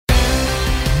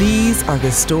These are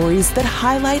the stories that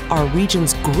highlight our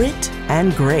region's grit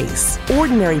and grace.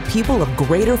 Ordinary people of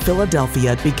Greater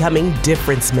Philadelphia becoming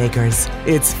difference makers.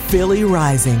 It's Philly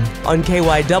Rising on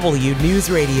KYW News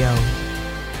Radio.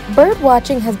 Bird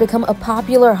watching has become a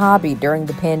popular hobby during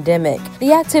the pandemic.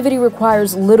 The activity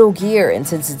requires little gear, and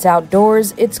since it's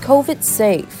outdoors, it's COVID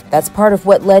safe. That's part of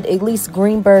what led Elise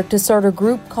Greenberg to start a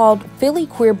group called Philly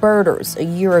Queer Birders a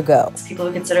year ago. People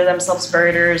who consider themselves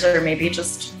birders or maybe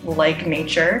just like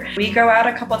nature. We go out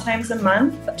a couple times a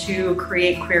month to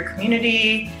create queer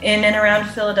community in and around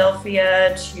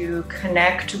Philadelphia, to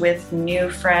connect with new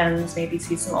friends, maybe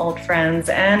see some old friends,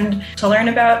 and to learn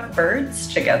about birds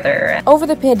together. Over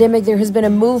the pandemic, there has been a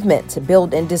movement to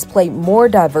build and display more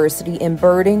diversity in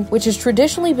birding, which has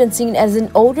traditionally been seen as an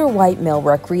older white male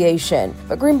recreation.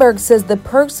 But Greenberg says the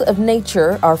perks of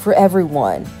nature are for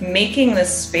everyone. Making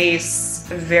this space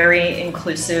very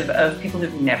inclusive of people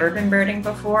who've never been birding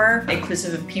before,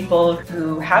 inclusive of people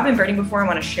who have been birding before and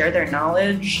want to share their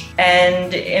knowledge,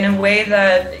 and in a way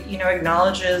that,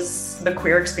 acknowledges the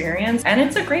queer experience. And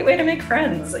it's a great way to make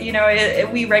friends.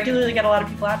 We regularly get a lot of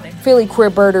people happening. Philly Queer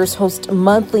Birders host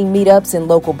monthly meetups and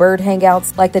local bird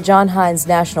hangouts like the John Hines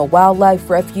National Wildlife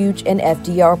Refuge and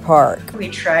FDR Park. We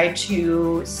try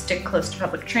to stick close to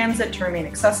public transit to remain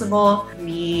accessible.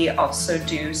 We also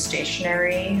do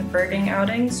stationary birding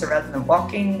outings, so rather than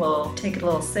walking, we'll take a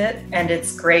little sit, and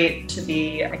it's great to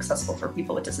be accessible for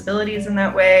people with disabilities in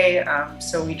that way.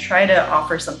 So we try to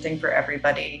offer something for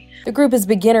everybody. The group is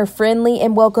beginner-friendly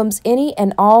and welcomes any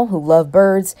and all who love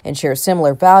birds and share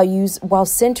similar values while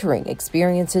centering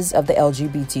experiences of the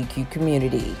LGBTQ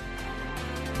community.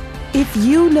 If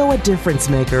you know a difference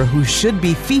maker who should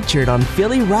be featured on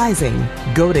Philly Rising,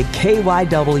 go to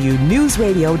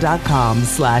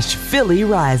KYWNewsRadio.com/Philly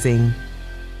Rising.